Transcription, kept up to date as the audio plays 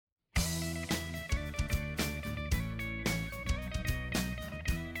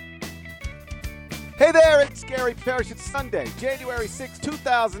Hey there, it's Gary Parrish. It's Sunday, January 6,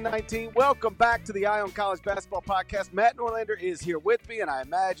 2019. Welcome back to the Eye on College Basketball Podcast. Matt Norlander is here with me, and I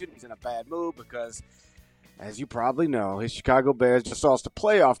imagine he's in a bad mood because, as you probably know, his Chicago Bears just lost a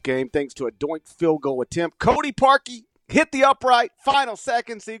playoff game thanks to a doink field goal attempt. Cody Parkey hit the upright, final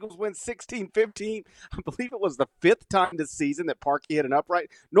seconds. Eagles win 16-15. I believe it was the fifth time this season that Parkey hit an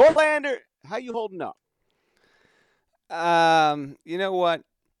upright. Norlander, how you holding up? You know what?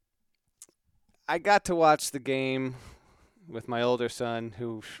 I got to watch the game with my older son,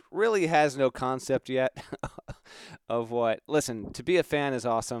 who really has no concept yet of what. Listen, to be a fan is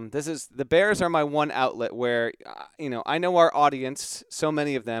awesome. The Bears are my one outlet where, I know our audience, so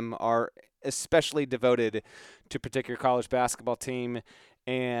many of them are especially devoted to a particular college basketball team,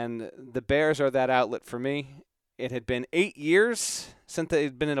 and the Bears are that outlet for me. It had been 8 years since they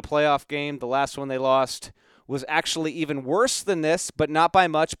had been in a playoff game. The last one they lost was actually even worse than this, but not by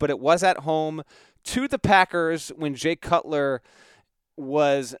much, but it was at home to the Packers when Jay Cutler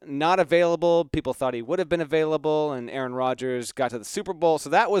was not available. People thought he would have been available, and Aaron Rodgers got to the Super Bowl, so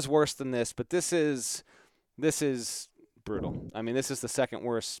that was worse than this, but this is brutal. I mean, this is the second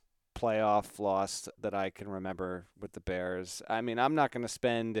worst playoff loss that I can remember with the Bears. I mean, I'm not going to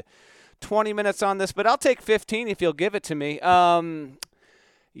spend 20 minutes on this, but I'll take 15 if you'll give it to me.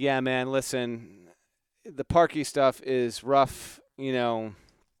 Yeah, man, listen, the Parkey stuff is rough.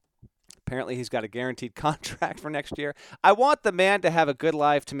 Apparently he's got a guaranteed contract for next year. I want the man to have a good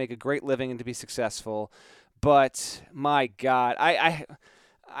life, to make a great living, and to be successful. But my God,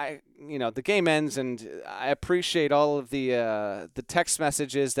 the game ends, and I appreciate all of the text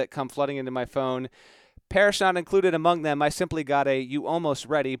messages that come flooding into my phone. Parrish not included among them. I simply got you almost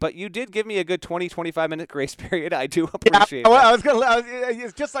ready, but you did give me a good 20, 25-minute grace period. I do appreciate that.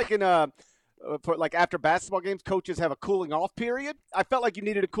 It's just like after basketball games, coaches have a cooling off period. I felt like you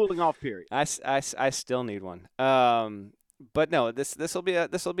needed a cooling off period. I still need one. But no, this will be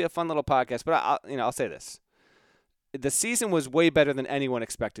a fun little podcast. But I'll say this: the season was way better than anyone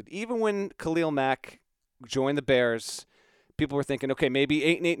expected. Even when Khalil Mack joined the Bears, people were thinking, okay, maybe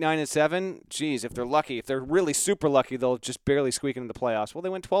 8-8, 9-7. Geez, if they're lucky, if they're really super lucky, they'll just barely squeak into the playoffs. Well, they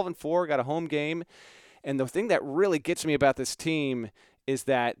went 12-4, got a home game, and the thing that really gets me about this team is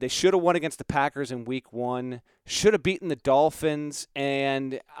that they should have won against the Packers in week 1, should have beaten the Dolphins,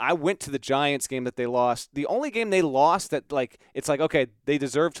 and I went to the Giants game that they lost. The only game they lost that, okay, they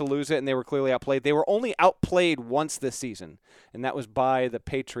deserved to lose it, and they were clearly outplayed. They were only outplayed once this season, and that was by the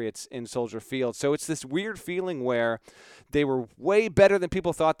Patriots in Soldier Field. So it's this weird feeling where they were way better than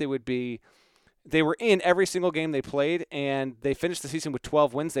people thought they would be. They were in every single game they played, and they finished the season with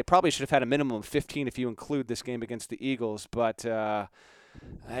 12 wins. They probably should have had a minimum of 15 if you include this game against the Eagles, but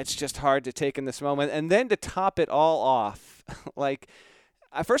it's just hard to take in this moment. And then to top it all off,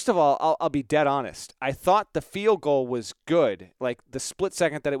 first of all, I'll be dead honest. I thought the field goal was good. The split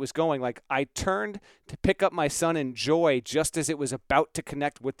second that it was going, I turned to pick up my son in joy just as it was about to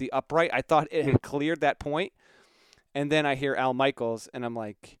connect with the upright. I thought it had cleared that point. And then I hear Al Michaels, and I'm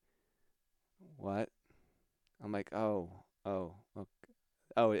like, what? I'm like, oh,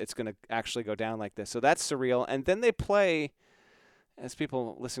 it's going to actually go down like this. So that's surreal. And then they play, as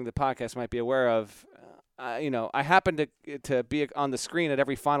people listening to the podcast might be aware of, I happen to be on the screen at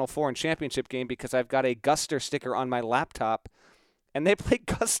every Final Four and championship game because I've got a Guster sticker on my laptop, and they play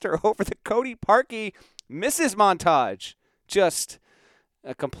Guster over the Cody Parkey misses montage. Just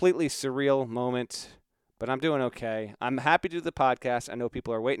a completely surreal moment. But I'm doing okay. I'm happy to do the podcast. I know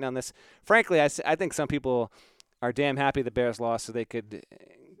people are waiting on this. Frankly, I think some people are damn happy the Bears lost so they could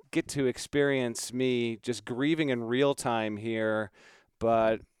get to experience me just grieving in real time here.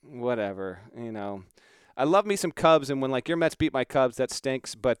 But whatever, I love me some Cubs, and when your Mets beat my Cubs, that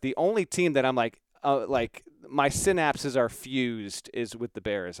stinks. But the only team that I'm my synapses are fused is with the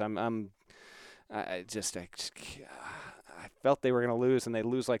Bears. I felt they were going to lose, and they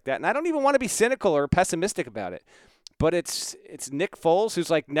lose like that. And I don't even want to be cynical or pessimistic about it. But it's Nick Foles,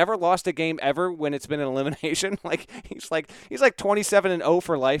 who's never lost a game ever when it's been an elimination. He's 27-0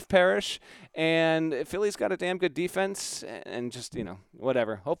 for life, Parrish. And Philly's got a damn good defense, and just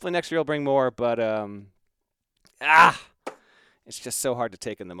whatever. Hopefully next year will bring more, but it's just so hard to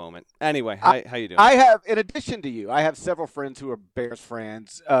take in the moment. Anyway, how you doing? In addition to you, I have several friends who are Bears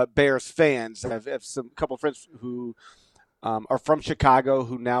fans. I have a couple of friends who are from Chicago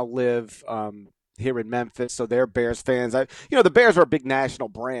who now live here in Memphis, so they're Bears fans. The Bears are a big national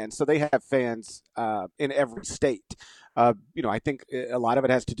brand, so they have fans in every state. I think a lot of it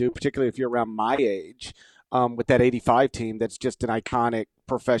has to do, particularly if you're around my age, with that 85 team that's just an iconic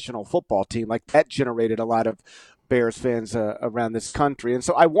professional football team. Like that generated a lot of Bears fans around this country. And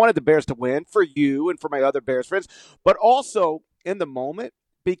so I wanted the Bears to win for you and for my other Bears friends, but also in the moment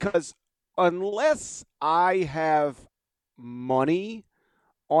because unless I have money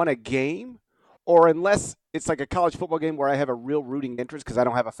on a game or unless it's like a college football game where I have a real rooting interest because I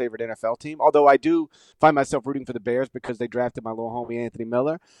don't have a favorite NFL team, although I do find myself rooting for the Bears because they drafted my little homie Anthony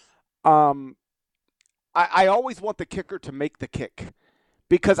Miller. Um, I always want the kicker to make the kick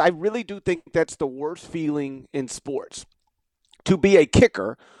because I really do think that's the worst feeling in sports. To be a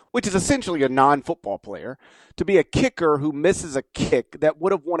kicker, which is essentially a non-football player, to be a kicker who misses a kick that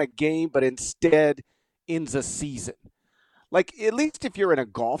would have won a game but instead ends a season. Like, at least if you're in a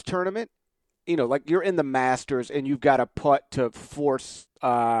golf tournament, like you're in the Masters and you've got a putt to force,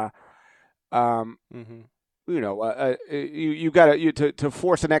 Mm-hmm. you got to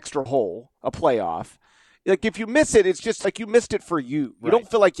force an extra hole, a playoff. Like if you miss it, it's just like you missed it for you. You don't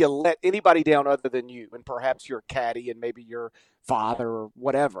feel like you let anybody down other than you, and perhaps your caddy and maybe your father or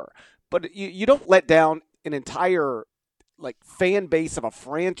whatever. But you don't let down an entire like fan base of a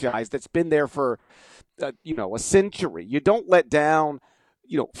franchise that's been there for a century. You don't let down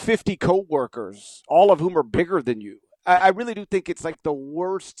 50 coworkers, all of whom are bigger than you. I really do think it's like the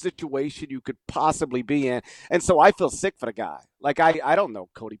worst situation you could possibly be in. And so I feel sick for the guy. Like, I don't know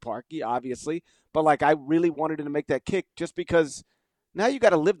Cody Parkey, obviously, but like I really wanted him to make that kick just because now you got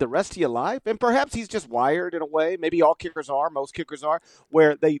to live the rest of your life. And perhaps he's just wired in a way. Maybe all kickers are, most kickers are,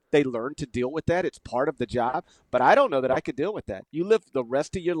 where they learn to deal with that. It's part of the job. But I don't know that I could deal with that. You live the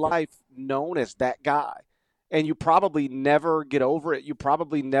rest of your life known as that guy. And you probably never get over it. You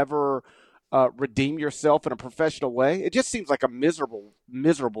probably never redeem yourself in a professional way. It just seems like a miserable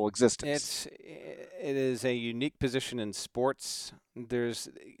existence. It is a unique position in sports. There's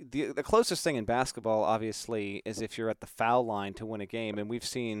the closest thing in basketball, obviously, is if you're at the foul line to win a game, and we've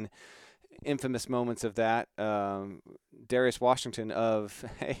seen infamous moments of that. Darius Washington of,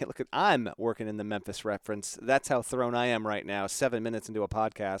 hey, look, I'm working in the Memphis reference. That's how thrown I am right now, 7 minutes into a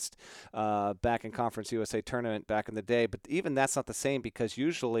podcast back in Conference USA tournament back in the day. But even that's not the same because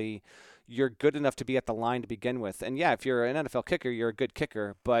usually you're good enough to be at the line to begin with. And, yeah, if you're an NFL kicker, you're a good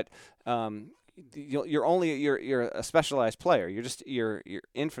kicker. But you're a specialized player. You're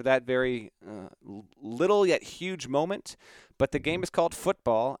in for that very little yet huge moment. But the game is called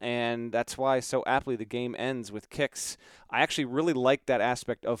football, and that's why so aptly the game ends with kicks. I actually really like that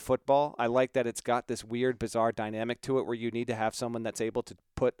aspect of football. I like that it's got this weird, bizarre dynamic to it where you need to have someone that's able to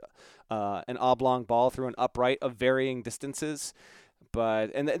put an oblong ball through an upright of varying distances.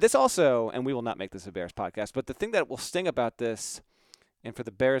 And this also, and we will not make this a Bears podcast, but the thing that will sting about this, and for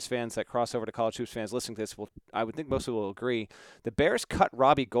the Bears fans that cross over to College Hoops fans listening to this, I would think most people will agree, the Bears cut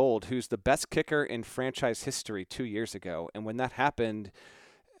Robbie Gould, who's the best kicker in franchise history 2 years ago. And when that happened,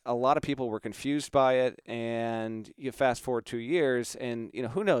 a lot of people were confused by it. And you fast forward 2 years, and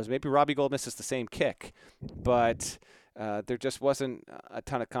who knows? Maybe Robbie Gould misses the same kick, but there just wasn't a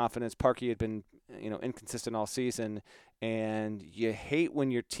ton of confidence. Parkey had been inconsistent all season. And you hate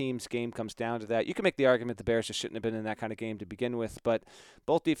when your team's game comes down to that. You can make the argument the Bears just shouldn't have been in that kind of game to begin with, but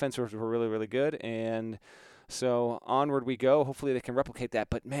both defenses were really, really good. And so onward we go. Hopefully they can replicate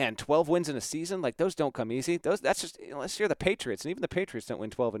that. But, man, 12 wins in a season, like those don't come easy. That's just unless you're the Patriots, and even the Patriots don't win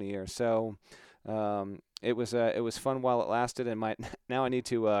 12 in a year. So it was fun while it lasted, and now I need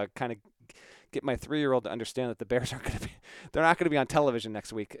to kind of get my 3-year-old to understand that the Bears they're not going to be on television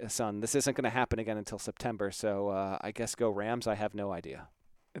next week, son. This isn't going to happen again until September. So I guess go Rams. I have no idea.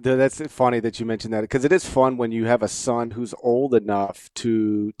 That's funny that you mentioned that because it is fun when you have a son who's old enough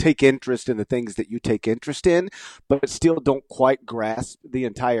to take interest in the things that you take interest in, but still don't quite grasp the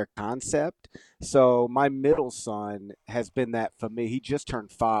entire concept. So my middle son has been that for me. He just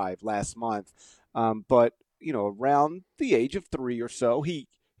turned 5 last month. But, around the age of 3 or so,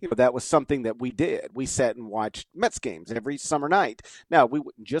 that was something that we did. We sat and watched Mets games every summer night. Now, we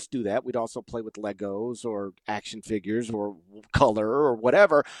wouldn't just do that. We'd also play with Legos or action figures or color or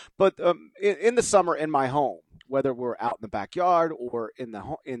whatever. But in the summer in my home, whether we're out in the backyard or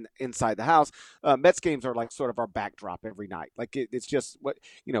inside the house, Mets games are like sort of our backdrop every night. Like it's just what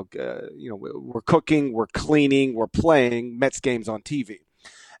we're cooking, we're cleaning, we're playing Mets games on TV,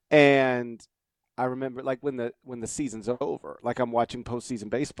 and I remember like when the season's over, like I'm watching postseason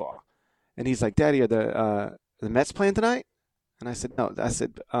baseball, and he's like, "Daddy, are the Mets playing tonight?" And I said, "No." I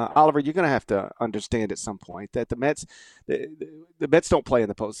said, "Oliver, you're going to have to understand at some point that the Mets don't play in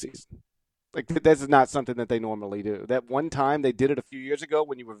the postseason." Like, this is not something that they normally do. That one time they did it a few years ago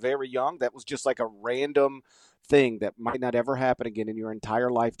when you were very young, that was just like a random thing that might not ever happen again in your entire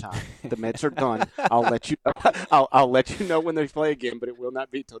lifetime. The Mets are done. I'll let you I'll let you know when they play again, but it will not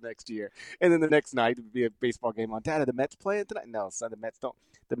be till next year. And then the next night it would be a baseball game on. Dad, are the Mets playing tonight? No, son, the Mets don't.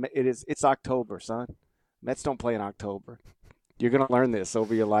 It's October, son. Mets don't play in October. You're going to learn this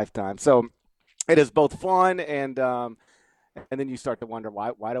over your lifetime. So it is both fun and then you start to wonder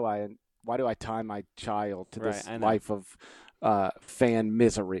why do I tie my child to this life of fan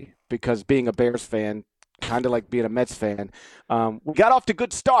misery? Because being a Bears fan, kind of like being a Mets fan, we got off to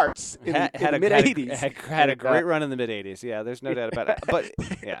good starts in the mid-'80s. Had a great run in the mid-'80s. Yeah, there's no doubt about it. But,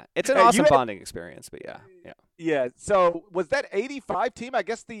 yeah, it's an awesome bonding experience. But, yeah. Yeah, so was that 85 team? I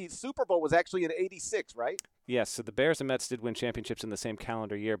guess the Super Bowl was actually in 86, right? Yes, so the Bears and Mets did win championships in the same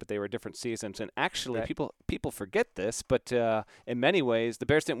calendar year, but they were different seasons. And actually, people forget this, but in many ways, the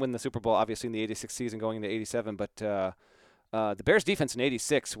Bears didn't win the Super Bowl, obviously, in the 86 season going into 87, but the Bears' defense in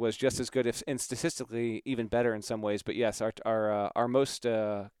 86 was just as good and statistically even better in some ways. But, yes, our most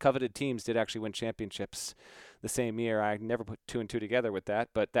coveted teams did actually win championships the same year. I never put two and two together with that,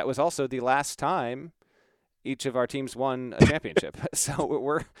 but that was also the last time each of our teams won a championship. So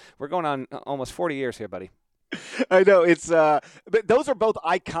we're going on almost 40 years here, buddy. I know it's but those are both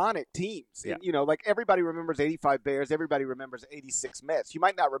iconic teams. Yeah. You know, like everybody remembers 85 Bears, everybody remembers 86 Mets. You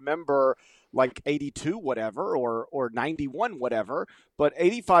might not remember like 82 whatever or 91 whatever, but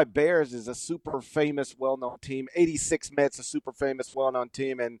 85 Bears is a super famous, well-known team. 86 Mets, a super famous, well-known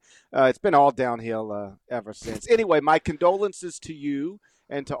team, and it's been all downhill ever since. Anyway, my condolences to you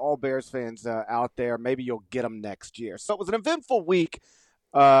and to all Bears fans out there. Maybe you'll get them next year. So it was an eventful week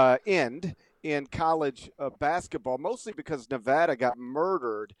end in college basketball, mostly because Nevada got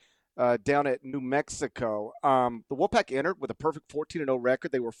murdered down at New Mexico. The Wolfpack entered with a perfect 14-0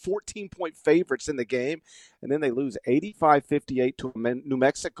 record. They were 14-point favorites in the game, and then they lose 85-58 to a New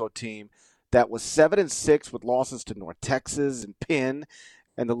Mexico team that was 7-6 with losses to North Texas and Penn,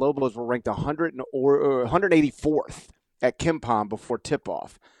 and the Lobos were ranked 184th at KenPom before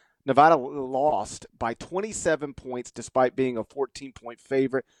tip-off. Nevada lost by 27 points despite being a 14-point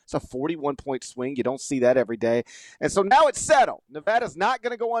favorite. It's a 41-point swing. You don't see that every day. And so now it's settled. Nevada's not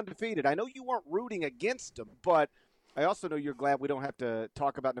going to go undefeated. I know you weren't rooting against them, but I also know you're glad we don't have to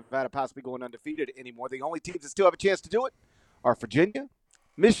talk about Nevada possibly going undefeated anymore. The only teams that still have a chance to do it are Virginia,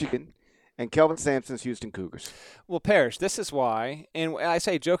 Michigan, and Kelvin Sampson's Houston Cougars. Well, Parrish, this is why, and I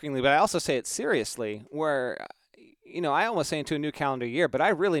say it jokingly, but I also say it seriously, where – I almost say into a new calendar year, but I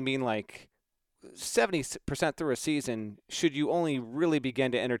really mean like 70% through a season, should you only really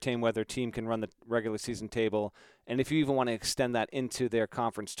begin to entertain whether a team can run the regular season table, and if you even want to extend that into their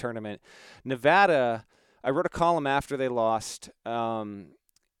conference tournament. Nevada, I wrote a column after they lost. My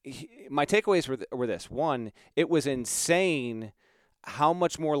takeaways were this. One, it was insane how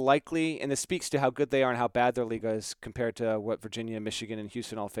much more likely, and this speaks to how good they are and how bad their league is compared to what Virginia, Michigan, and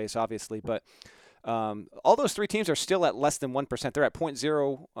Houston all face, obviously, but all those three teams are still at less than 1%. They're at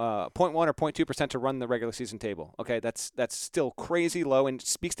 0.1 or 0.2% to run the regular season table. Okay, that's still crazy low and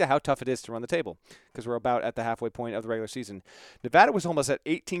speaks to how tough it is to run the table because we're about at the halfway point of the regular season. Nevada was almost at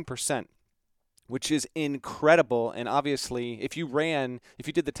 18%, which is incredible. And obviously, if you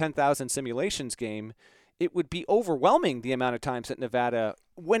did the 10,000 simulations game, it would be overwhelming the amount of times that Nevada,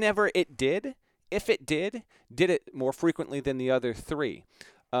 whenever it did, if it did it more frequently than the other three.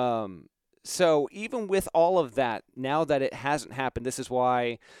 So even with all of that, now that it hasn't happened, this is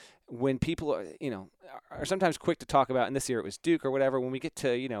why when people are sometimes quick to talk about, and this year it was Duke or whatever, when we get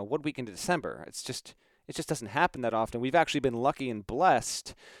to, 1 week into December, it just doesn't happen that often. We've actually been lucky and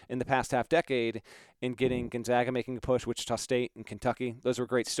blessed in the past half decade in getting Gonzaga making a push, Wichita State and Kentucky. Those were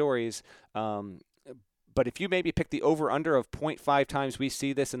great stories. But if you maybe pick the over-under of 0.5 times we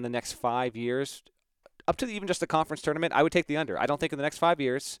see this in the next 5 years, up to even just the conference tournament, I would take the under. I don't think in the next 5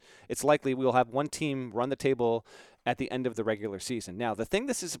 years it's likely we'll have one team run the table at the end of the regular season. Now, the thing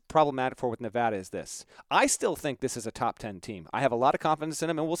this is problematic for with Nevada is this. I still think this is a top 10 team. I have a lot of confidence in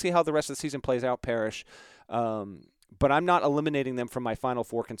them, and we'll see how the rest of the season plays out, Parrish. But I'm not eliminating them from my Final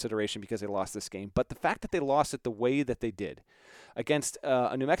Four consideration because they lost this game. But the fact that they lost it the way that they did against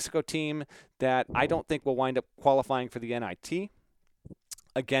a New Mexico team that I don't think will wind up qualifying for the NIT,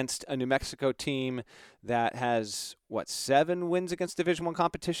 against a New Mexico team that has, 7 wins against Division I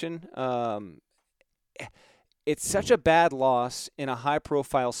competition. It's such a bad loss in a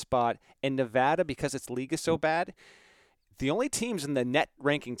high-profile spot. And Nevada, because its league is so bad, the only teams in the net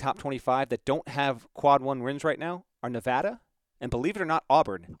ranking top 25 that don't have quad 1 wins right now are Nevada and believe it or not,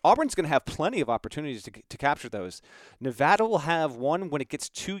 Auburn. Auburn's going to have plenty of opportunities to capture those. Nevada will have one when it gets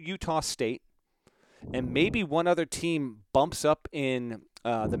to Utah State, and maybe one other team bumps up in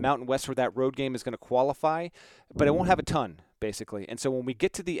the Mountain West where that road game is going to qualify, but it won't have a ton, basically. And so when we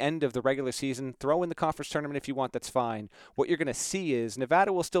get to the end of the regular season, throw in the conference tournament if you want, that's fine. What you're going to see is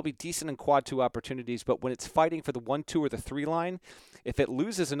Nevada will still be decent in quad 2 opportunities, but when it's fighting for the 1, 2, or the 3 line, if it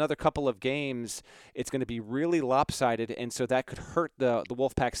loses another couple of games, it's going to be really lopsided, and so that could hurt the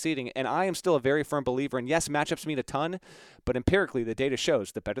Wolfpack seeding. And I am still a very firm believer in, yes, matchups mean a ton, but empirically the data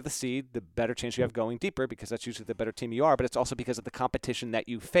shows the better the seed, the better chance you have going deeper, because that's usually the better team you are, but it's also because of the competition that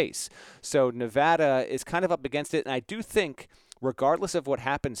you face. So Nevada is kind of up against it, and I do think, regardless of what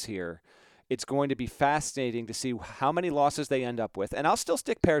happens here, it's going to be fascinating to see how many losses they end up with. And I'll still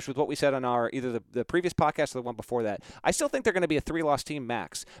stick parish with what we said on our either the previous podcast or the one before that. I still think they're going to be a 3-loss team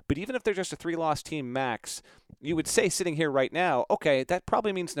max. But even if they're just a 3-loss team max, you would say sitting here right now, okay, that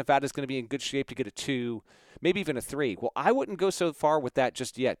probably means Nevada's going to be in good shape to get a 2, maybe even a 3. Well, I wouldn't go so far with that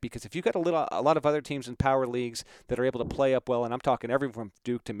just yet, because if you've got a lot of other teams in power leagues that are able to play up well, and I'm talking everyone from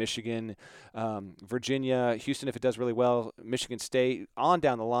Duke to Michigan, Virginia, Houston if it does really well, Michigan State, on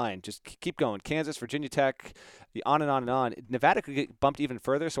down the line, just keep going. Kansas, Virginia Tech, on and on and on. Nevada could get bumped even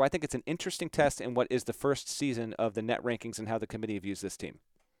further, so I think it's an interesting test in what is the first season of the net rankings and how the committee views this team.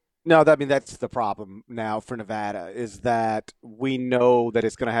 No, that's the problem now for Nevada, is that we know that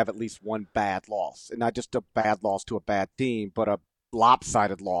it's going to have at least one bad loss, and not just a bad loss to a bad team, but a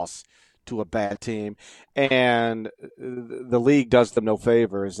lopsided loss to a bad team. And the league does them no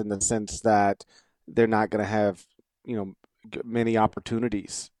favors in the sense that they're not going to have, many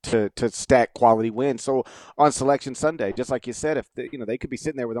opportunities to stack quality wins. So on Selection Sunday, just like you said, if they could be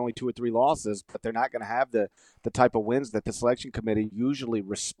sitting there with only 2 or 3 losses, but they're not going to have the type of wins that the selection committee usually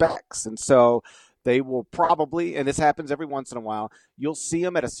respects. And so they will probably, and this happens every once in a while, you'll see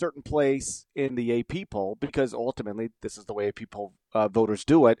them at a certain place in the AP poll, because ultimately this is the way AP poll voters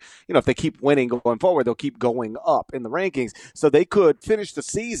do it. If they keep winning going forward, they'll keep going up in the rankings. So they could finish the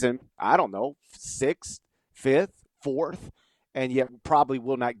season, I don't know, 6th, 5th, 4th, and yet probably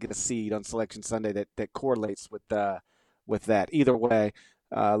will not get a seed on Selection Sunday that correlates with that. Either way,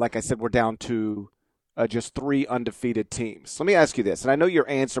 like I said, we're down to just 3 undefeated teams. Let me ask you this, and I know your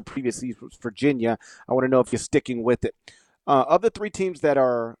answer previously was Virginia. I want to know if you're sticking with it. Of the 3 teams that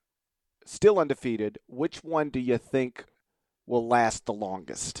are still undefeated, which one do you think will last the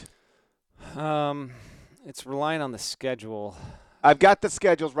longest? It's relying on the schedule. I've got the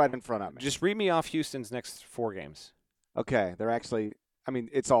schedules right in front of me. Just read me off Houston's next 4 games. Okay, they're actually,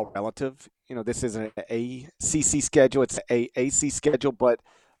 it's all relative. This isn't an ACC schedule, it's an AAC schedule, but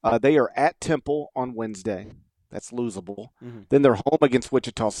they are at Temple on Wednesday. That's losable. Mm-hmm. Then they're home against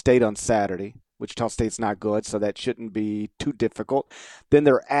Wichita State on Saturday. Wichita State's not good, so that shouldn't be too difficult. Then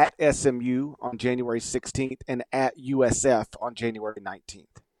they're at SMU on January 16th and at USF on January 19th.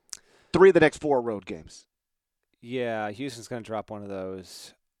 3 of the next 4 road games. Yeah, Houston's going to drop one of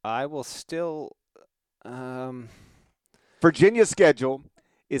those. I will still Virginia's schedule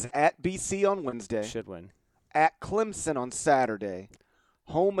is at BC on Wednesday. Should win. At Clemson on Saturday.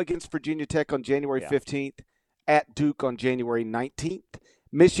 Home against Virginia Tech on January 15th. At Duke on January 19th.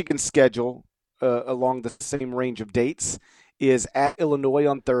 Michigan's schedule, along the same range of dates, is at Illinois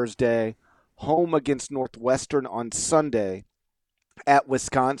on Thursday. Home against Northwestern on Sunday. At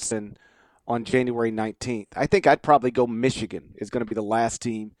Wisconsin on January 19th. I think I'd probably go Michigan is going to be the last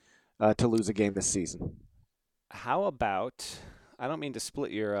team to lose a game this season. How about, I don't mean to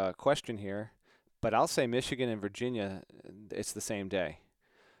split your question here, but I'll say Michigan and Virginia, it's the same day.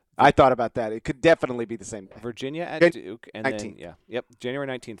 I thought about that. It could definitely be the same day. Virginia at Duke. And 19th. Then, January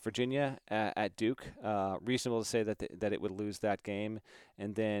 19th. Virginia at Duke. Reasonable to say that it would lose that game.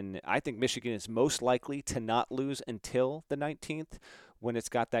 And then I think Michigan is most likely to not lose until the 19th when it's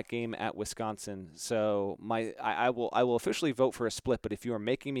got that game at Wisconsin. So I will officially vote for a split, but if you are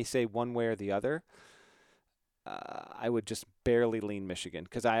making me say one way or the other, I would just barely lean Michigan,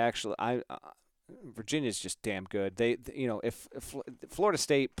 because Virginia's just damn good. If Florida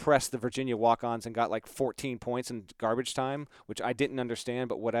State pressed the Virginia walk-ons and got like 14 points in garbage time, which I didn't understand,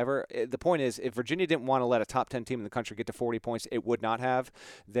 but whatever. The point is, if Virginia didn't want to let a top 10 team in the country get to 40 points, it would not have.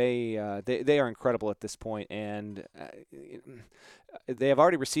 They are incredible at this point, and they have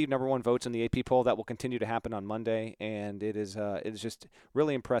already received number 1 votes in the AP poll. That will continue to happen on Monday, and it is just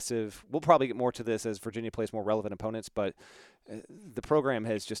really impressive. We'll probably get more to this as Virginia plays more relevant opponents, but the program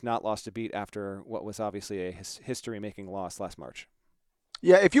has just not lost a beat after what was obviously a history-making loss last March.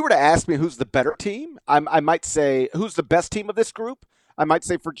 Yeah, if you were to ask me who's the better team, I might say who's the best team of this group. I might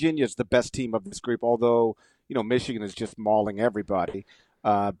say Virginia's the best team of this group, although Michigan is just mauling everybody.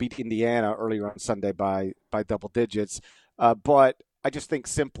 Beat Indiana earlier on Sunday by double digits. But I just think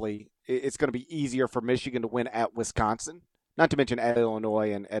simply it's going to be easier for Michigan to win at Wisconsin, not to mention at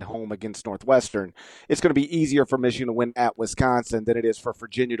Illinois and at home against Northwestern. It's going to be easier for Michigan to win at Wisconsin than it is for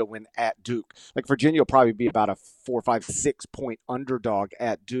Virginia to win at Duke. Like Virginia will probably be about a 4, 5, 6 point underdog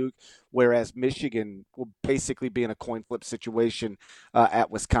at Duke, whereas Michigan will basically be in a coin flip situation at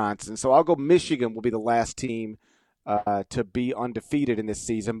Wisconsin. So I'll go Michigan will be the last team to be undefeated in this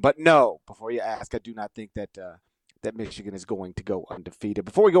season. But no, before you ask, I do not think that Michigan is going to go undefeated.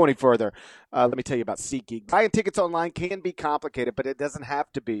 Before we go any further, let me tell you about SeatGeek. Buying tickets online can be complicated, but it doesn't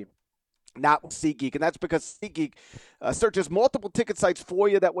have to be. Not with SeatGeek, and that's because SeatGeek searches multiple ticket sites for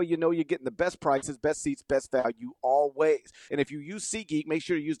you. That way you know you're getting the best prices, best seats, best value always. And if you use SeatGeek, make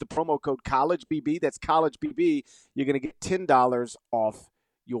sure you use the promo code CollegeBB. That's CollegeBB. You're going to get $10 off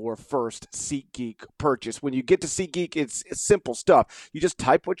your first SeatGeek purchase. When you get to SeatGeek, it's simple stuff. You just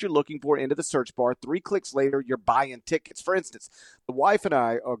type what you're looking for into the search bar. 3 clicks later, you're buying tickets. For instance, the wife and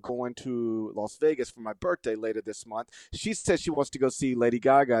I are going to Las Vegas for my birthday later this month. She says she wants to go see Lady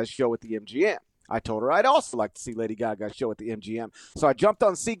Gaga's show at the MGM. I told her I'd also like to see Lady Gaga's show at the MGM. So I jumped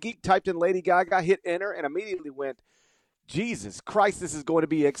on SeatGeek, typed in Lady Gaga, hit enter, and immediately went, Jesus Christ, this is going to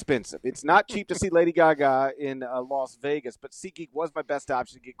be expensive. It's not cheap to see Lady Gaga in Las Vegas, but SeatGeek was my best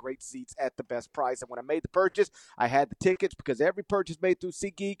option to get great seats at the best price. And when I made the purchase, I had the tickets because every purchase made through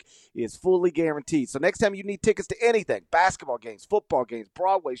SeatGeek is fully guaranteed. So next time you need tickets to anything, basketball games, football games,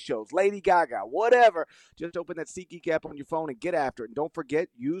 Broadway shows, Lady Gaga, whatever, just open that SeatGeek app on your phone and get after it. And don't forget,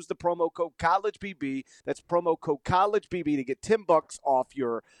 use the promo code CollegeBB. That's promo code CollegeBB to get $10 off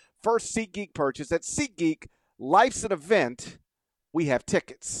your first SeatGeek purchase. That's SeatGeek. Life's an event. We have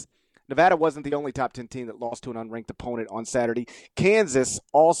tickets. Nevada wasn't the only top 10 team that lost to an unranked opponent on Saturday. Kansas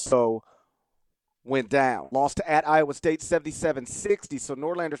also went down. Lost at Iowa State 77-60. So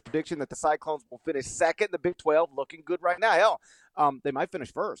Norlander's prediction that the Cyclones will finish second in the Big 12 looking good right now. Hell, they might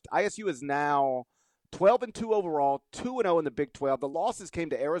finish first. ISU is now 12-2 overall, 2-0 in the Big 12. The losses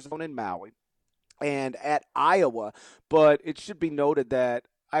came to Arizona and Maui and at Iowa. But it should be noted that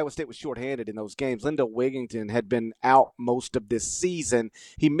Iowa State was shorthanded in those games. Lindell Wigington had been out most of this season.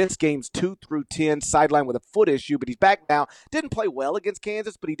 He missed games 2 through 10, sidelined with a foot issue, but he's back now. Didn't play well against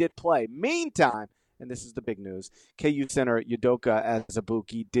Kansas, but he did play. Meantime, and this is the big news, KU center Udoka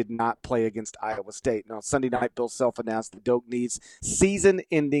Azubuike did not play against Iowa State. Now, Sunday night, Bill Self announced that Doak needs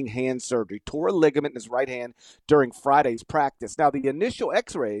season-ending hand surgery. Tore a ligament in his right hand during Friday's practice. Now, the initial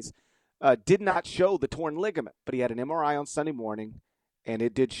x-rays did not show the torn ligament, but he had an MRI on Sunday morning, and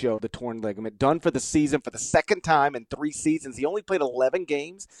it did show the torn ligament. Done for the season for the second time in 3 seasons. He only played 11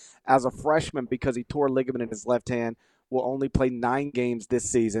 games as a freshman because he tore a ligament in his left hand. Will only play 9 games this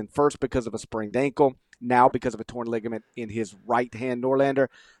season. First because of a sprained ankle. Now because of a torn ligament in his right hand. Norlander,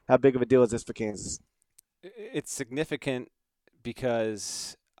 how big of a deal is this for Kansas? It's significant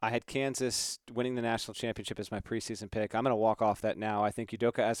because I had Kansas winning the national championship as my preseason pick. I'm going to walk off that now. I think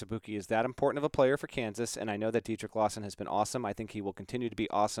Udoka Azubuike is that important of a player for Kansas, and I know that Dietrich Lawson has been awesome. I think he will continue to be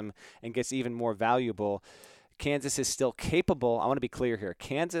awesome and gets even more valuable. Kansas is still capable. I want to be clear here.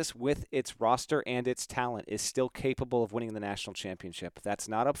 Kansas, with its roster and its talent, is still capable of winning the national championship. That's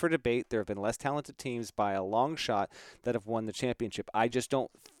not up for debate. There have been less talented teams by a long shot that have won the championship. I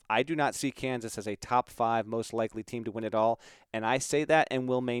do not see Kansas as a top 5 most likely team to win it all, and I say that and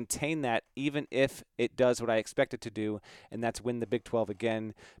will maintain that even if it does what I expect it to do, and that's win the Big 12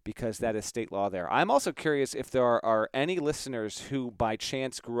 again, because that is state law there. I'm also curious if there are any listeners who by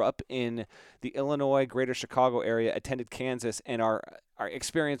chance grew up in the Illinois, greater Chicago area, attended Kansas, and are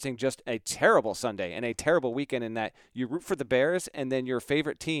experiencing just a terrible Sunday and a terrible weekend in that you root for the Bears and then your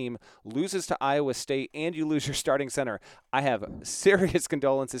favorite team loses to Iowa State and you lose your starting center. I have serious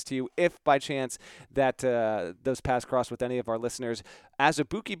condolences to you if by chance that those paths cross with any of our listeners.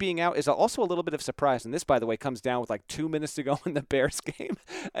 Azubuike being out is also a little bit of surprise, and this, by the way, comes down with like 2 minutes to go in the Bears game.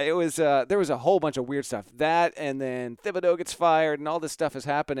 It was there was a whole bunch of weird stuff. That, and then Thibodeau gets fired and all this stuff is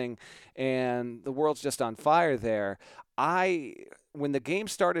happening and the world's just on fire there. When the game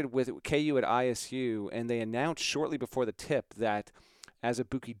started with KU at ISU and they announced shortly before the tip that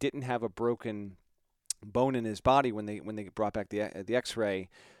Azubuike didn't have a broken bone in his body when they brought back the X-ray,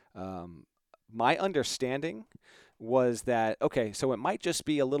 my understanding was that, okay, so it might just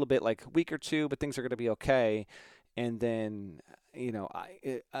be a little bit like a week or 2, but things are going to be okay. And then,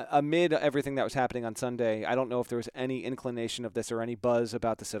 amid everything that was happening on Sunday, I don't know if there was any inclination of this or any buzz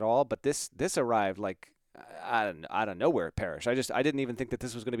about this at all, but this arrived like I don't know where it perished. I didn't even think that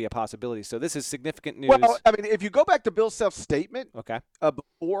this was going to be a possibility. So this is significant news. Well, I mean, if you go back to Bill Self's statement Okay.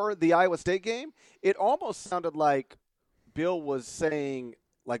 Before the Iowa State game, it almost sounded like Bill was saying,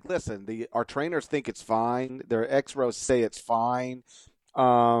 like, listen, our trainers think it's fine. Their ex-rows say it's fine.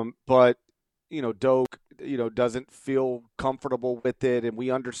 But, Doak, doesn't feel comfortable with it, and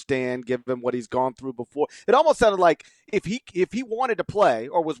we understand, given what he's gone through before. It almost sounded like if he wanted to play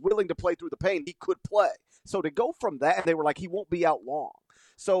or was willing to play through the pain, he could play. So to go from that, and they were like, he won't be out long.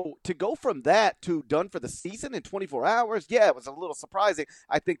 So to go from that to done for the season in 24 hours, yeah, it was a little surprising,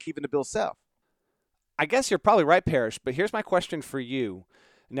 I think, even to Bill Self. I guess you're probably right, Parrish, but here's my question for you.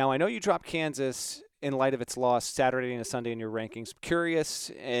 Now, I know you dropped Kansas in light of its loss Saturday and Sunday in your rankings.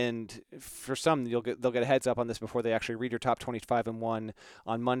 Curious, and for some, they'll get a heads up on this before they actually read your top 25-1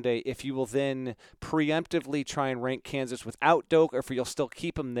 on Monday. If you will then preemptively try and rank Kansas without Doak, or if you'll still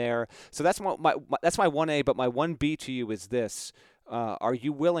keep him there. So that's my 1A, but my 1B to you is this. Are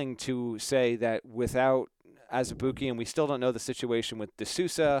you willing to say that without Azubuike, and we still don't know the situation with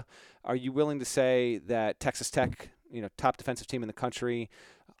D'Souza, are you willing to say that Texas Tech, top defensive team in the country,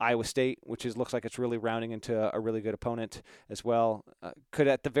 Iowa State, which looks like it's really rounding into a really good opponent as well, could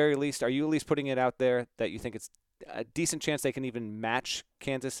at the very least, are you at least putting it out there that you think it's a decent chance they can even match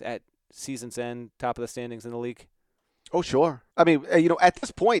Kansas at season's end, top of the standings in the league? Oh, sure. I mean, at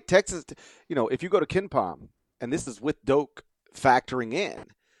this point, Texas, if you go to KenPom, and this is with Doak factoring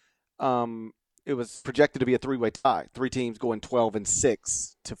in, it was projected to be a three-way tie. Three teams going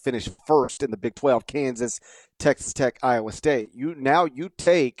 12-6 to finish first in the Big 12: Kansas, Texas Tech, Iowa State. You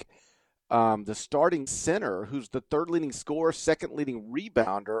take the starting center, who's the third leading scorer, second leading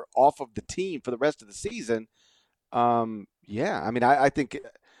rebounder, off of the team for the rest of the season. Yeah, I mean, I think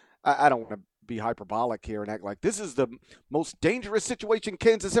I don't want to be hyperbolic here and act like this is the most dangerous situation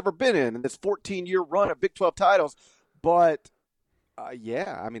Kansas ever been in this 14-year run of Big 12 titles, but.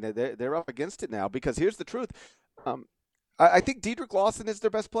 Yeah, I mean, they're up against it now because here's the truth. I think Dedrick Lawson is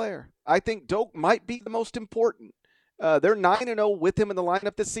their best player. I think Doak might be the most important. They're 9-0 with him in the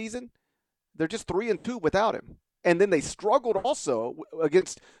lineup this season. They're just 3-2 without him. And then they struggled also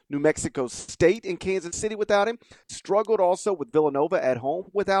against New Mexico State and Kansas City without him. Struggled also with Villanova at home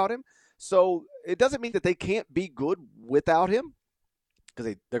without him. So it doesn't mean that they can't be good without him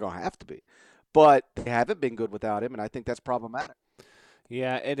because they're going to have to be. But they haven't been good without him, and I think that's problematic.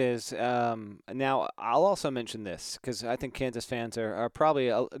 Yeah, it is. Now, I'll also mention this because I think Kansas fans are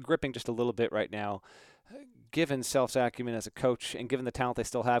probably gripping just a little bit right now. Given Self's acumen as a coach and given the talent they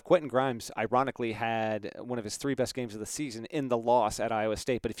still have, Quentin Grimes, ironically, had one of his 3 best games of the season in the loss at Iowa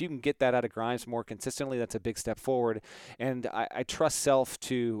State. But if you can get that out of Grimes more consistently, that's a big step forward. And I trust Self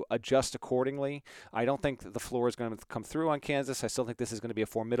to adjust accordingly. I don't think the floor is going to come through on Kansas. I still think this is going to be a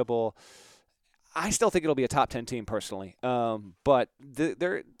formidable – I still think it'll be a top 10 team personally, but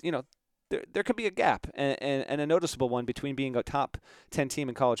there could be a gap and a noticeable one between being a top 10 team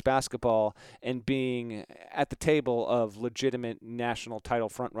in college basketball and being at the table of legitimate national title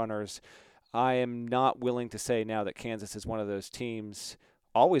frontrunners. I am not willing to say now that Kansas is one of those teams.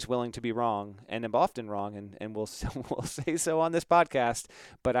 Always willing to be wrong, and am often wrong, and we'll say so on this podcast.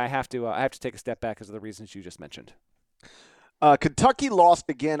 But I have to take a step back because of the reasons you just mentioned. Kentucky lost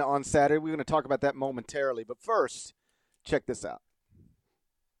again on Saturday. We're going to talk about that momentarily. But first, check this out.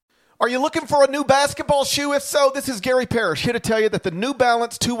 Are you looking for a new basketball shoe? If so, this is Gary Parrish here to tell you that the New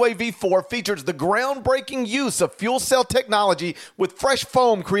Balance 2-Way V4 features the groundbreaking use of fuel cell technology with fresh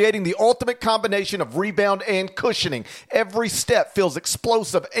foam, creating the ultimate combination of rebound and cushioning. Every step feels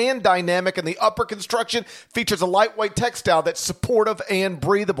explosive and dynamic, and the upper construction features a lightweight textile that's supportive and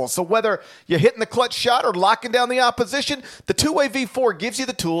breathable. So whether you're hitting the clutch shot or locking down the opposition, the 2-Way V4 gives you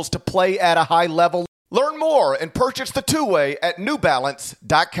the tools to play at a high level. Learn more and purchase the 2-Way at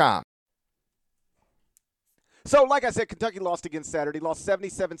newbalance.com. So, like I said, Kentucky lost again Saturday, lost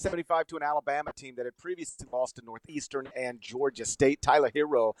 77-75 to an Alabama team that had previously lost to Northeastern and Georgia State. Tyler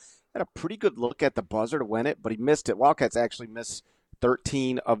Hero had a pretty good look at the buzzer to win it, but he missed it. Wildcats actually missed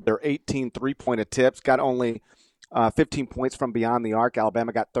 13 of their 18 three-point attempts, got only 15 points from beyond the arc.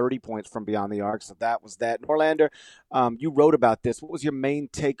 Alabama got 30 points from beyond the arc, so that was that. Norlander, you wrote about this. What was your main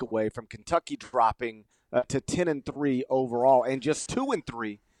takeaway from Kentucky dropping to 10-3 overall and just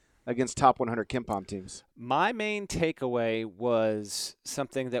 2-3 against top 100 KenPom teams? My main takeaway was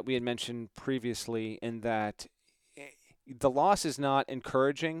something that we had mentioned previously in that the loss is not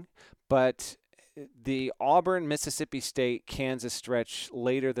encouraging, but the Auburn, Mississippi State, Kansas stretch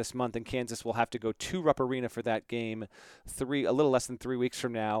later this month, and Kansas will have to go to Rupp Arena for that game a little less than 3 weeks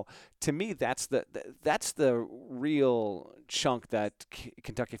from now. To me, that's the real chunk that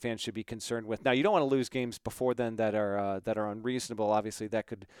Kentucky fans should be concerned with. Now, you don't want to lose games before then that are unreasonable. Obviously, that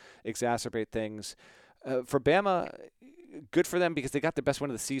could exacerbate things. For Bama, good for them because they got the best win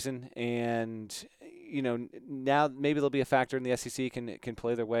of the season, and now maybe they'll be a factor in the SEC can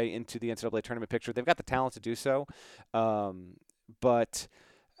play their way into the NCAA tournament picture. They've got the talent to do so, but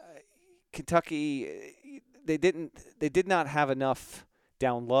Kentucky they did not have enough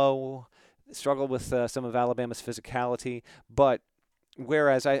down low. Struggled with some of Alabama's physicality, but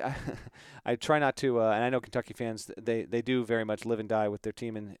whereas I try not to, and I know Kentucky fans they do very much live and die with their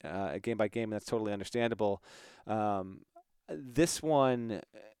team in game by game, and that's totally understandable. This one.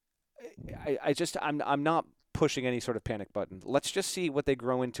 I'm not pushing any sort of panic button. Let's just see what they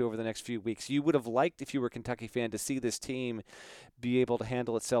grow into over the next few weeks. You would have liked, if you were a Kentucky fan, to see this team be able to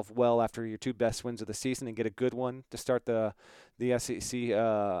handle itself well after your 2 best wins of the season and get a good one to start the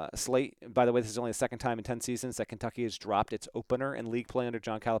SEC slate. By the way, this is only the second time in 10 seasons that Kentucky has dropped its opener in league play under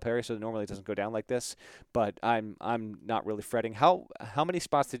John Calipari, so normally it doesn't go down like this. But I'm not really fretting. How many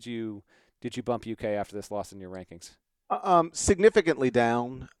spots did you bump UK after this loss in your rankings? Significantly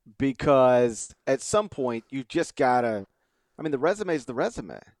down, because at some point you just gotta. I mean, the resume is the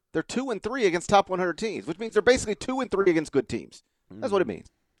resume. They're 2-3 against top 100 teams, which means they're basically 2-3 against good teams. That's what it means.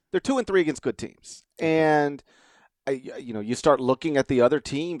 They're 2-3 against good teams, and you start looking at the other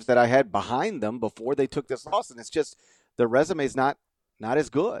teams that I had behind them before they took this loss, and it's just their resume is not as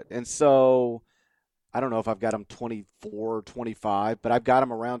good, and so. I don't know if I've got them 24 or 25, but I've got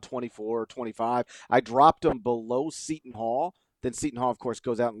them around 24 or 25. I dropped them below Seton Hall. Then Seton Hall, of course,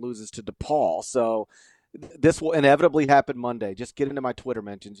 goes out and loses to DePaul. So this will inevitably happen Monday. Just get into my Twitter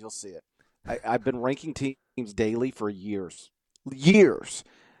mentions. You'll see it. I've been ranking teams daily for years. Years.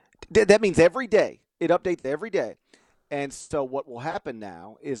 That means every day. It updates every day. And so what will happen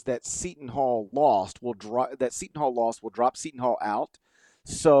now is that Seton Hall loss will drop Seton Hall out.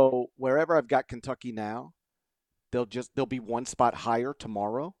 So wherever I've got Kentucky now, they'll be 1 spot higher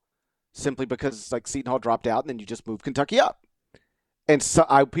tomorrow, simply because it's like Seton Hall dropped out, and then you just move Kentucky up. And so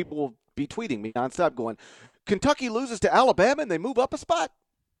people will be tweeting me nonstop going, Kentucky loses to Alabama and they move up a spot.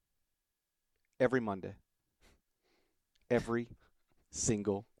 Every Monday. Every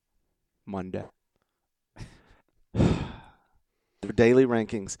single Monday. Their daily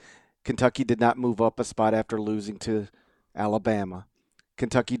rankings. Kentucky did not move up a spot after losing to Alabama.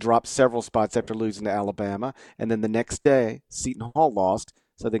 Kentucky dropped several spots after losing to Alabama, and then the next day, Seton Hall lost,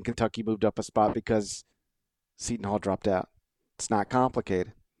 so then Kentucky moved up a spot because Seton Hall dropped out. It's not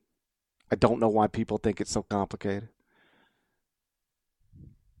complicated. I don't know why people think it's so complicated.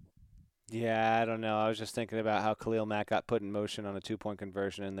 Yeah, I don't know. I was just thinking about how Khalil Mack got put in motion on a 2-point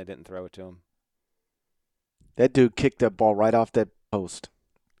conversion, and they didn't throw it to him. That dude kicked that ball right off that post.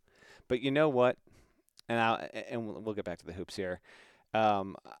 But you know what? And we'll get back to the hoops here.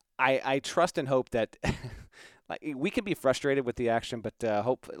 I trust and hope that like we can be frustrated with the action, but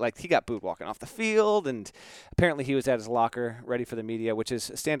hope like he got booed walking off the field, and apparently he was at his locker ready for the media, which is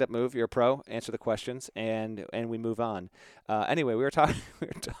a stand-up move. You're a pro, answer the questions, and we move on. Anyway, we were talking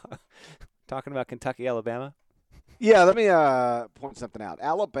about Kentucky, Alabama. Yeah, let me point something out.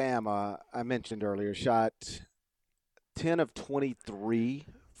 Alabama, I mentioned earlier, shot 10 of 23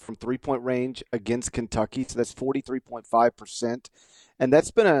 from three-point range against Kentucky, so that's 43.5%. And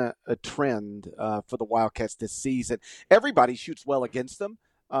that's been a trend for the Wildcats this season. Everybody shoots well against them.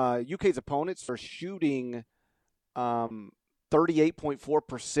 UK's opponents are shooting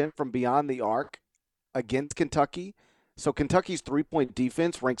 38.4% from beyond the arc against Kentucky. So Kentucky's three-point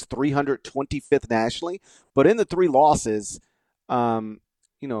defense ranks 325th nationally. But in the 3 losses,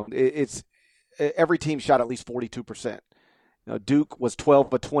 it's every team shot at least 42%. Duke was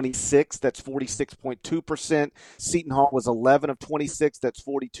 12 of 26. That's 46.2%. Seton Hall was 11 of 26. That's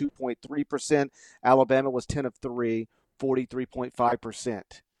 42.3%. Alabama was 10 of 3, 43.5%.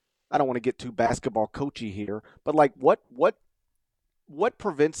 I don't want to get too basketball coachy here, but like what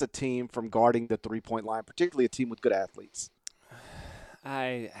prevents a team from guarding the 3-point line, particularly a team with good athletes?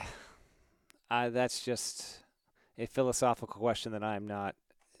 That's just a philosophical question that I'm not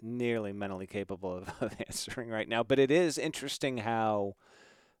nearly mentally capable of answering right now. But it is interesting how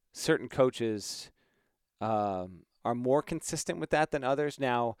certain coaches are more consistent with that than others.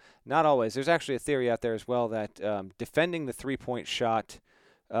 Now, not always. There's actually a theory out there as well that defending the 3-point shot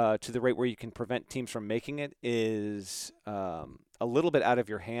to the rate where you can prevent teams from making it is a little bit out of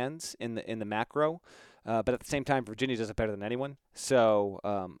your hands in the macro. but at the same time, Virginia does it better than anyone. So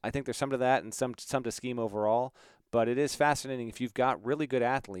I think there's some to that and some to scheme overall. But it is fascinating if you've got really good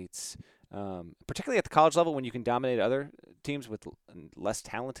athletes, particularly at the college level when you can dominate other teams with less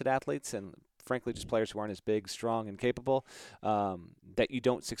talented athletes and frankly just players who aren't as big, strong, and capable, that you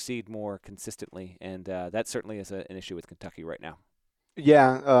don't succeed more consistently. And that certainly is an issue with Kentucky right now.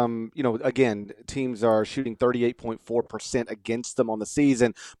 Yeah, again, teams are shooting 38.4% against them on the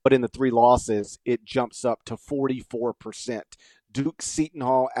season, but in the 3 losses, it jumps up to 44%. Duke, Seton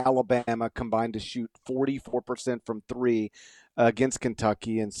Hall, Alabama combined to shoot 44% from 3 against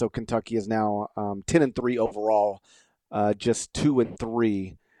Kentucky, and so Kentucky is now 10-3 overall, just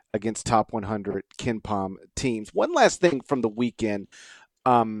 2-3 against top 100 KenPom teams. One last thing from the weekend,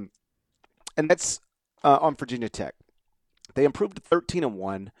 and that's on Virginia Tech. They improved to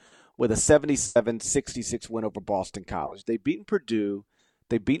 13-1 with a 77-66 win over Boston College. They've beaten Purdue.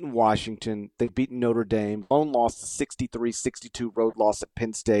 They've beaten Washington. They've beaten Notre Dame. Lone loss, 63-62 road loss at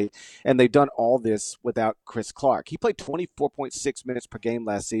Penn State. And they've done all this without Chris Clark. He played 24.6 minutes per game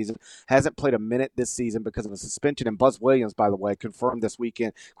last season. Hasn't played a minute this season because of a suspension. And Buzz Williams, by the way, confirmed this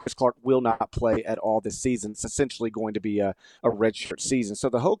weekend Chris Clark will not play at all this season. It's essentially going to be a redshirt season. So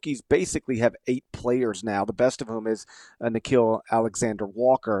the Hokies basically have 8 players now, the best of whom is Nickeil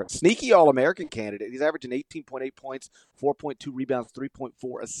Alexander-Walker. Sneaky All-American candidate. He's averaging 18.8 points, 4.2 rebounds, 3.4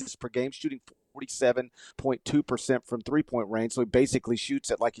 assists per game, shooting 47.2% from three-point range. So he basically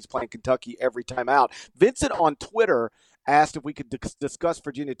shoots it like he's playing Kentucky every time out. Vincent on Twitter asked if we could discuss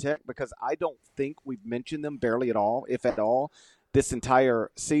Virginia Tech because I don't think we've mentioned them barely at all, if at all, this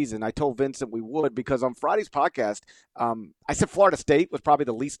entire season. I told Vincent we would because on Friday's podcast, I said Florida State was probably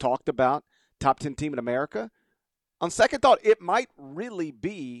the least talked about top 10 team in America. On second thought, it might really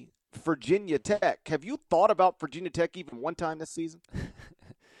be Virginia Tech. Have you thought about Virginia Tech even one time this season?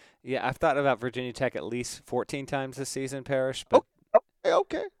 Yeah, I've thought about Virginia Tech at least 14 times this season, Parrish. But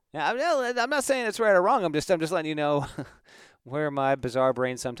Okay. Yeah, I'm not saying it's right or wrong. I'm just letting you know where my bizarre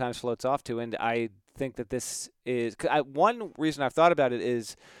brain sometimes floats off to, and I think that this is one reason I've thought about it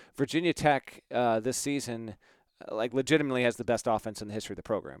is Virginia Tech this season. Like legitimately has the best offense in the history of the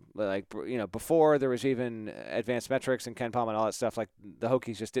program. Like before there was even advanced metrics and KenPom and all that stuff. Like the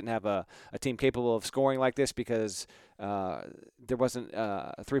Hokies just didn't have a team capable of scoring like this because there wasn't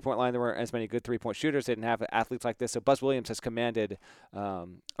a 3-point line. There weren't as many good 3-point shooters. They didn't have athletes like this. So Buzz Williams has commanded a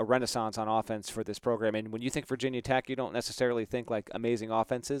renaissance on offense for this program. And when you think Virginia Tech, you don't necessarily think like amazing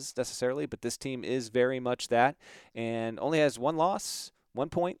offenses necessarily, but this team is very much that, and only has 1 loss, 1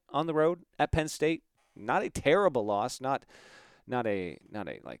 point on the road at Penn State. Not a terrible loss, not a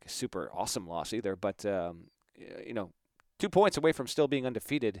like super awesome loss either, but 2 points away from still being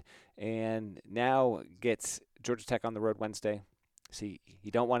undefeated, and now gets Georgia Tech on the road Wednesday. See, you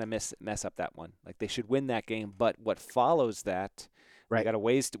don't want to mess up that one. Like they should win that game, but what follows that, right?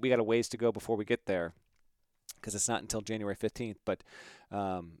 We got a ways to go before we get there, because it's not until January 15th. But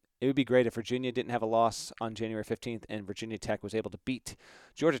it would be great if Virginia didn't have a loss on January 15th and Virginia Tech was able to beat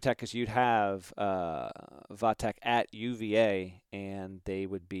Georgia Tech, because you'd have Vatek at UVA, and they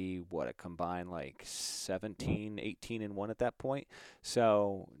would be, a combined like 17, 18-1 at that point.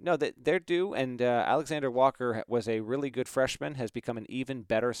 So, no, they're due, and Alexander Walker was a really good freshman, has become an even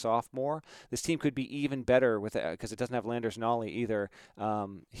better sophomore. This team could be even better with because it doesn't have Landers Nolly either.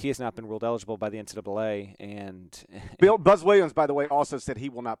 He has not been ruled eligible by the NCAA, and Buzz Williams, by the way, also said he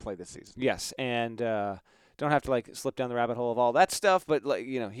will not play this season. Yes, and don't have to slip down the rabbit hole of all that stuff, but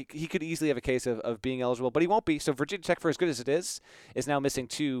he could easily have a case of being eligible, but he won't be. So Virginia Tech, for as good as it is now missing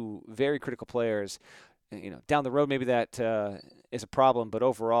 2 very critical players. Down the road maybe that is a problem, but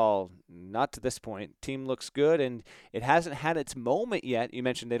overall, not to this point. Team looks good, and it hasn't had its moment yet. You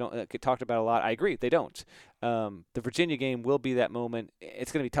mentioned they don't get talked about a lot. I agree, they don't. The Virginia game will be that moment.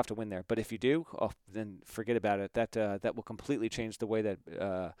 It's going to be tough to win there, but if you do, then forget about it. That will completely change the way that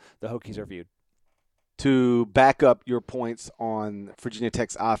the Hokies are viewed. To back up your points on Virginia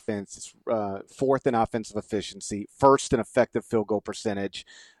Tech's offense, it's 4th in offensive efficiency, 1st in effective field goal percentage.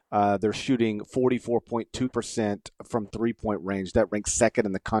 They're shooting 44.2% from 3-point range. That ranks 2nd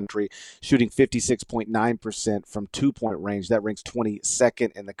in the country. Shooting 56.9% from 2-point range. That ranks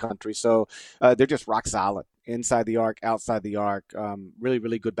 22nd in the country. So they're just rock solid inside the arc, outside the arc. Really,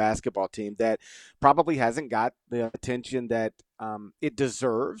 really good basketball team that probably hasn't got the attention that it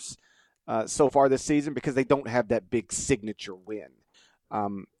deserves so far this season, because they don't have that big signature win.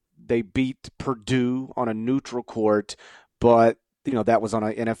 They beat Purdue on a neutral court, but that was on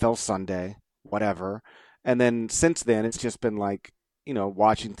an NFL Sunday, whatever. And then since then, it's just been like,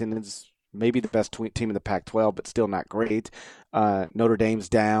 Washington is maybe the best team in the Pac-12, but still not great. Notre Dame's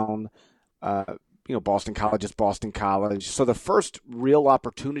down. Boston College is Boston College. So the first real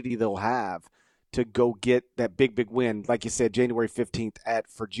opportunity they'll have to go get that big win, like you said, January 15th at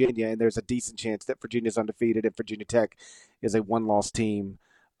Virginia, and there's a decent chance that Virginia's undefeated and Virginia Tech is a one-loss team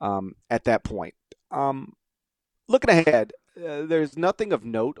at that point. Looking ahead, there's nothing of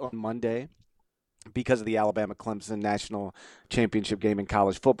note on Monday because of the Alabama-Clemson national championship game in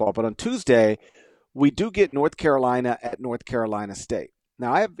college football. But on Tuesday, we do get North Carolina at North Carolina State.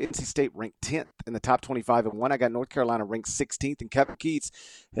 Now, I have NC State ranked 10th in the top 25 and 1. I got North Carolina ranked 16th, and Kevin Keats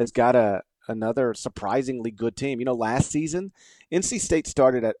has got another surprisingly good team. Last season, NC State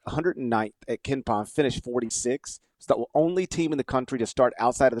started at 109th at KenPom, finished 46th. It's the only team in the country to start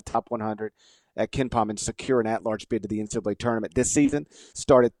outside of the top 100 at KenPom and secure an at-large bid to the NCAA tournament. This season,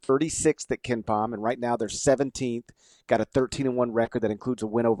 started 36th at KenPom, and right now they're 17th. Got a 13-1 record that includes a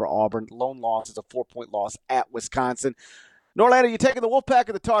win over Auburn. Lone loss is a 4-point loss at Wisconsin. Norlander, are you taking the Wolfpack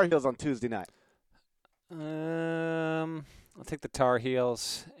or the Tar Heels on Tuesday night? I'll take the Tar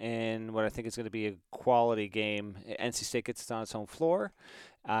Heels in what I think is going to be a quality game. NC State gets it on its home floor.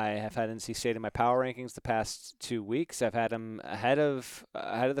 I have had NC State in my power rankings the past 2 weeks. I've had them ahead of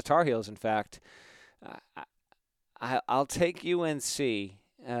the Tar Heels. In fact, I'll take UNC,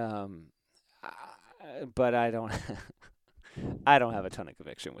 but I don't have a ton of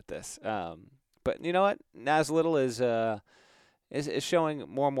conviction with this. But you know what? Naz Little is showing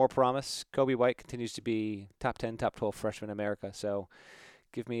more and more promise. Kobe White continues to be top 10, top 12 freshman in America. So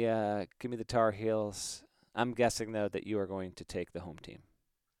give me the Tar Heels. I'm guessing though that you are going to take the home team.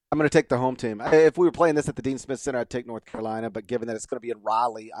 I'm going to take the home team. If we were playing this at the Dean Smith Center, I'd take North Carolina. But given that it's going to be in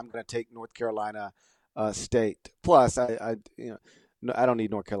Raleigh, I'm going to take North Carolina State. Plus, I don't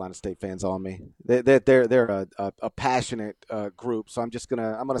need North Carolina State fans on me. They're a passionate group, so I'm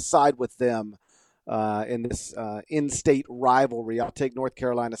gonna side with them in this in-state rivalry. I'll take North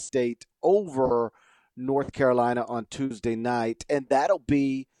Carolina State over North Carolina on Tuesday night, and that'll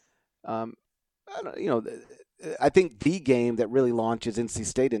be, I think the game that really launches NC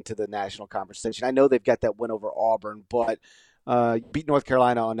State into the national conversation. I know they've got that win over Auburn, but beat North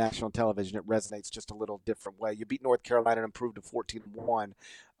Carolina on national television, it resonates just a little different way. You beat North Carolina and improved to 14-1.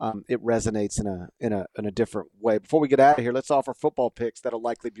 It resonates in a different way. Before we get out of here, let's offer football picks that'll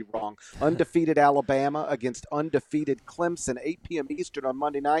likely be wrong. Undefeated Alabama against undefeated Clemson, 8 p.m. Eastern on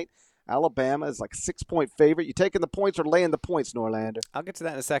Monday night. Alabama is like a 6-point favorite. You taking the points or laying the points, Norlander? I'll get to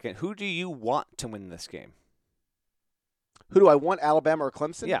that in a second. Who do you want to win this game? Who do I want, Alabama or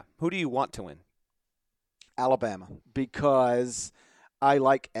Clemson? Yeah, who do you want to win? Alabama, because I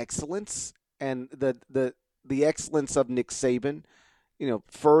like excellence and the excellence of Nick Saban,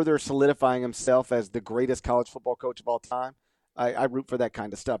 further solidifying himself as the greatest college football coach of all time. I root for that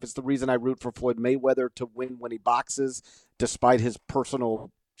kind of stuff. It's the reason I root for Floyd Mayweather to win when he boxes, despite his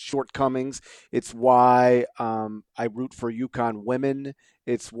personal shortcomings. It's why I root for UConn women.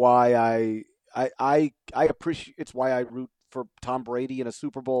 It's why I appreciate. It's why I root for Tom Brady in a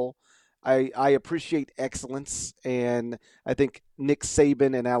Super Bowl. I appreciate excellence, and I think Nick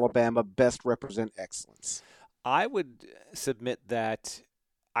Saban and Alabama best represent excellence. I would submit that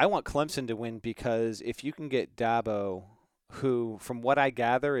I want Clemson to win because if you can get Dabo, who, from what I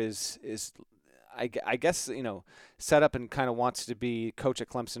gather, is I guess set up and kind of wants to be coach at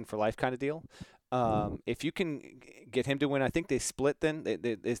Clemson for life kind of deal. If you can get him to win, I think they split. Then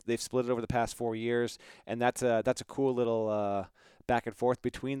they've split it over the past 4 years, and that's a cool little back and forth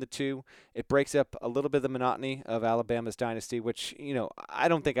between the two. It breaks up a little bit of the monotony of Alabama's dynasty, which I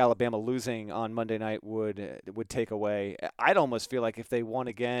don't think Alabama losing on Monday night would take away. I'd almost feel like if they won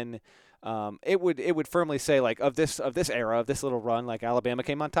again, it would firmly say like of this era, of this little run, like Alabama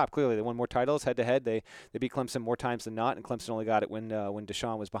came on top. Clearly, they won more titles head to head. They beat Clemson more times than not, and Clemson only got it when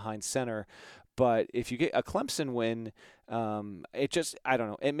Deshaun was behind center. But if you get a Clemson win, I don't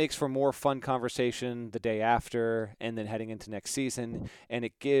know. It makes for more fun conversation the day after and then heading into next season. And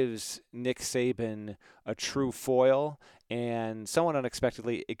it gives Nick Saban a true foil. And somewhat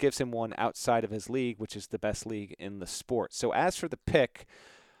unexpectedly, it gives him one outside of his league, which is the best league in the sport. So as for the pick,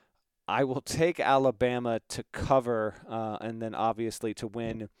 I will take Alabama to cover and then obviously to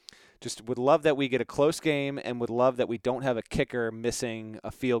win. Just would love that we get a close game and would love that we don't have a kicker missing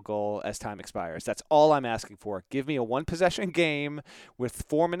a field goal as time expires. That's all I'm asking for. Give me a one-possession game with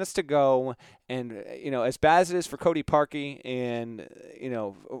 4 minutes to go. And, as bad as it is for Cody Parkey and,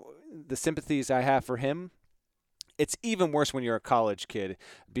 the sympathies I have for him, it's even worse when you're a college kid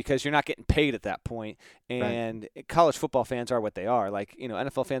because you're not getting paid at that point. And right. College football fans are what they are. Like,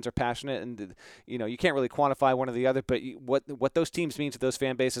 NFL fans are passionate and, you can't really quantify one or the other, but what those teams mean to those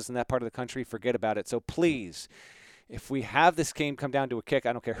fan bases in that part of the country, forget about it. So please, if we have this game come down to a kick,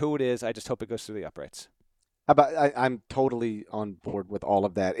 I don't care who it is. I just hope it goes through the uprights. I'm totally on board with all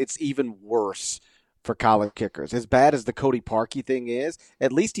of that. It's even worse for college kickers. As bad as the Cody Parkey thing is,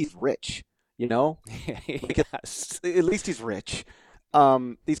 at least he's rich, you know? Yes. At least he's rich.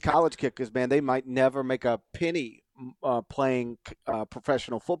 These college kickers, man, they might never make a penny playing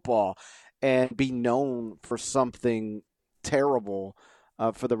professional football and be known for something terrible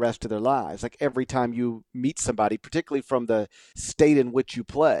for the rest of their lives. Like every time you meet somebody, particularly from the state in which you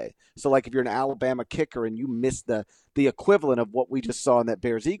play. So like if you're an Alabama kicker and you miss the equivalent of what we just saw in that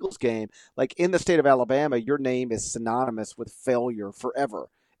Bears-Eagles game, like in the state of Alabama, your name is synonymous with failure forever.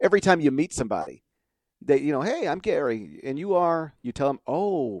 Every time you meet somebody, they, hey, I'm Gary, and you tell them,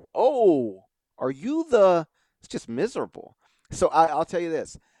 are you it's just miserable. So I'll tell you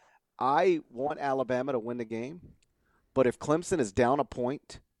this. I want Alabama to win the game, but if Clemson is down a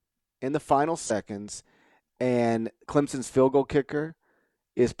point in the final seconds and Clemson's field goal kicker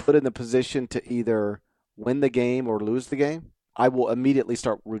is put in the position to either win the game or lose the game, I will immediately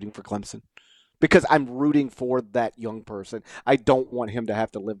start rooting for Clemson because I'm rooting for that young person. I don't want him to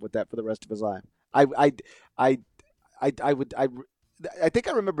have to live with that for the rest of his life. I think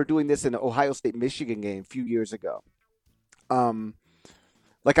I remember doing this in the Ohio State-Michigan game a few years ago.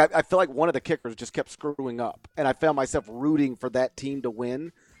 I feel like one of the kickers just kept screwing up, and I found myself rooting for that team to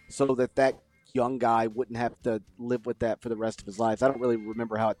win so that young guy wouldn't have to live with that for the rest of his life. I don't really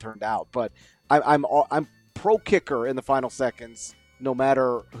remember how it turned out, but I'm pro kicker in the final seconds, no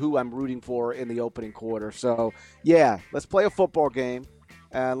matter who I'm rooting for in the opening quarter. So, yeah, let's play a football game,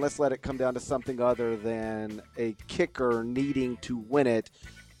 and let's let it come down to something other than a kicker needing to win it.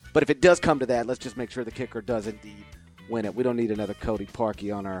 But if it does come to that, let's just make sure the kicker does indeed win it. We don't need another Cody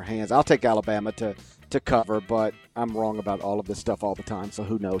Parkey on our hands. I'll take Alabama to cover, but I'm wrong about all of this stuff all the time, so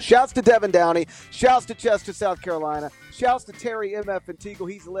who knows. Shouts to Devin Downey. Shouts to Chester, South Carolina. Shouts to Terry MF and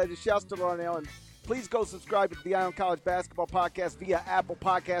Teagle. He's a legend. Shouts to Larnell. And please go subscribe to the Eye on College Basketball Podcast via Apple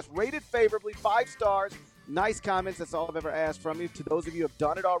Podcasts. Rated favorably, 5 stars. Nice comments. That's all I've ever asked from you. To those of you who have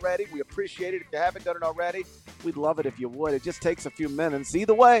done it already, we appreciate it. If you haven't done it already, we'd love it if you would. It just takes a few minutes.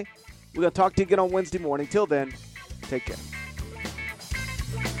 Either way, we're going to talk to you again on Wednesday morning. Till then, take care.